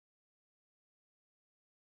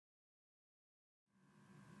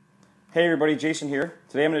Hey everybody, Jason here.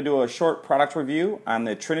 Today I'm going to do a short product review on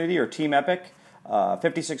the Trinity or Team Epic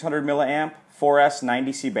 5600 milliamp 4S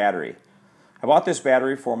 90C battery. I bought this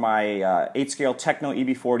battery for my 8-scale Techno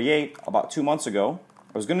EB48 about 2 months ago.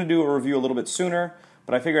 I was going to do a review a little bit sooner,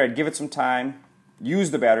 but I figured I'd give it some time,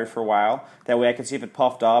 use the battery for a while, that way I could see if it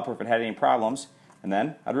puffed up or if it had any problems, and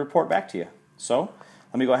then I'd report back to you. So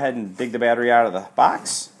let me go ahead and dig the battery out of the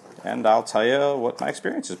box, and I'll tell you what my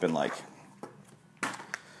experience has been like.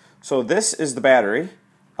 So this is the battery.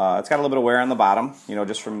 It's got a little bit of wear on the bottom, you know,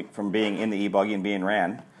 just from being in the e-buggy and being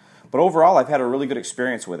ran. But overall, I've had a really good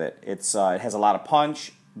experience with it. It has a lot of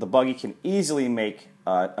punch. The buggy can easily make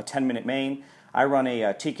a 10-minute main. I run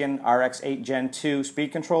a Tekin RX8 Gen 2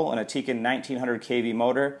 speed control and a Tekin 1900 kV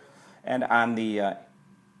motor. And on the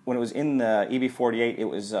when it was in the EB48, it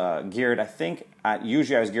was geared, I think,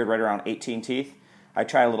 usually I was geared right around 18 teeth. I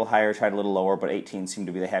tried a little higher, tried a little lower, but 18 seemed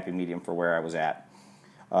to be the happy medium for where I was at.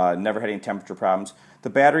 Never had any temperature problems. The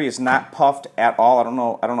battery is not puffed at all. I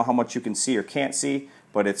don't know how much you can see or can't see,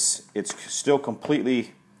 but it's still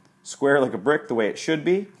completely square like a brick, the way it should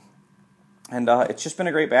be. And it's just been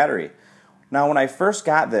a great battery. Now, when I first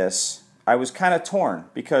got this, I was kind of torn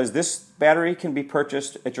because this battery can be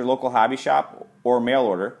purchased at your local hobby shop or mail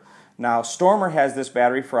order. Now, Stormer has this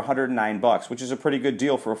battery for $109, which is a pretty good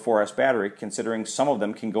deal for a 4S battery, considering some of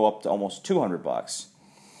them can go up to almost $200.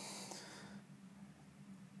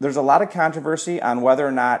 There's a lot of controversy on whether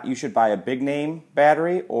or not you should buy a big name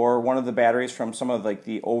battery or one of the batteries from some of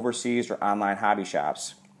the overseas or online hobby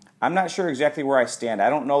shops. I'm not sure exactly where I stand. I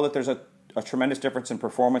don't know that there's a tremendous difference in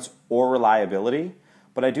performance or reliability,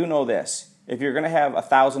 but I do know this. If you're going to have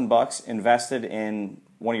 $1,000 invested in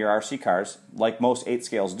one of your RC cars, like most 8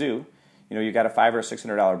 scales do, you know, you got a $500 or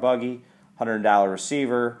 $600 buggy, $100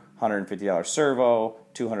 receiver, $150 servo,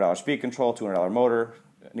 $200 speed control, $200 motor,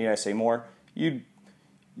 need I say more?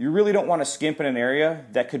 You really don't want to skimp in an area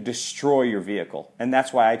that could destroy your vehicle, and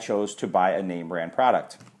that's why I chose to buy a name brand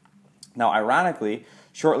product. Now, ironically,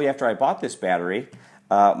 shortly after I bought this battery,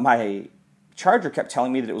 my charger kept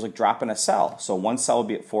telling me that it was like dropping a cell. So one cell would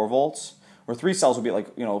be at 4 volts, or 3 cells would be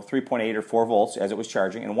at 3.8 or 4 volts as it was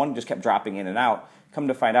charging, and one just kept dropping in and out. Come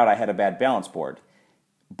to find out, I had a bad balance board.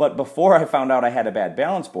 But before I found out I had a bad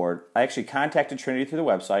balance board, I actually contacted Trinity through the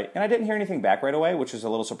website, and I didn't hear anything back right away, which is a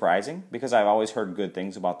little surprising because I've always heard good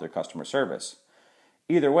things about their customer service.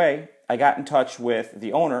 Either way, I got in touch with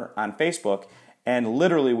the owner on Facebook, and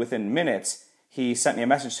literally within minutes, he sent me a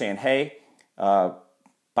message saying, hey,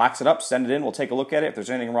 box it up, send it in, we'll take a look at it. If there's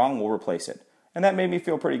anything wrong, we'll replace it. And that made me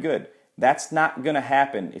feel pretty good. That's not going to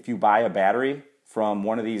happen if you buy a battery from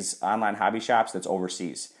one of these online hobby shops that's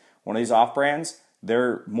overseas. One of these off-brands,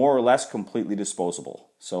 they're more or less completely disposable.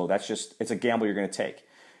 So that's it's a gamble you're going to take.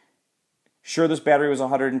 Sure, this battery was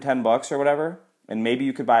 $110 or whatever, and maybe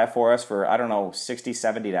you could buy a 4S for, I don't know, $60,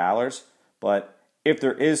 $70, but if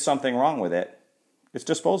there is something wrong with it, it's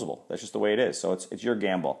disposable. That's just the way it is. So it's your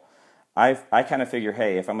gamble. I kind of figure,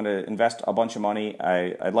 hey, if I'm going to invest a bunch of money,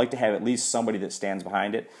 I'd like to have at least somebody that stands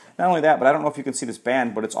behind it. Not only that, but I don't know if you can see this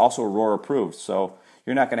band, but it's also Aurora approved, so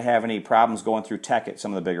you're not going to have any problems going through tech at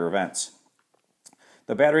some of the bigger events.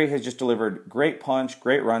 The battery has just delivered great punch,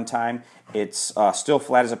 great runtime. It's still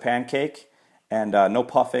flat as a pancake, and no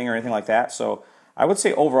puffing or anything like that. So I would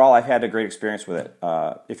say overall I've had a great experience with it.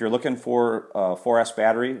 If you're looking for a 4S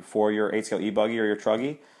battery for your 8-scale e-buggy or your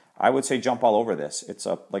truggy, I would say jump all over this. It's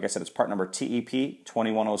like I said, it's part number TEP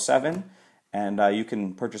 2107, and you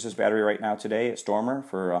can purchase this battery right now today at Stormer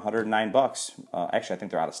for $109. Actually, I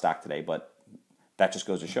think they're out of stock today, but that just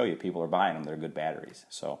goes to show you people are buying them. They're good batteries.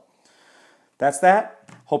 So that's that.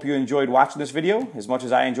 Hope you enjoyed watching this video as much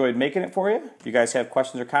as I enjoyed making it for you. If you guys have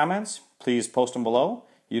questions or comments, please post them below.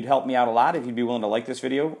 You'd help me out a lot if you'd be willing to like this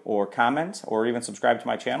video or comment or even subscribe to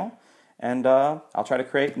my channel. And I'll try to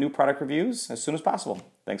create new product reviews as soon as possible.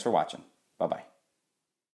 Thanks for watching.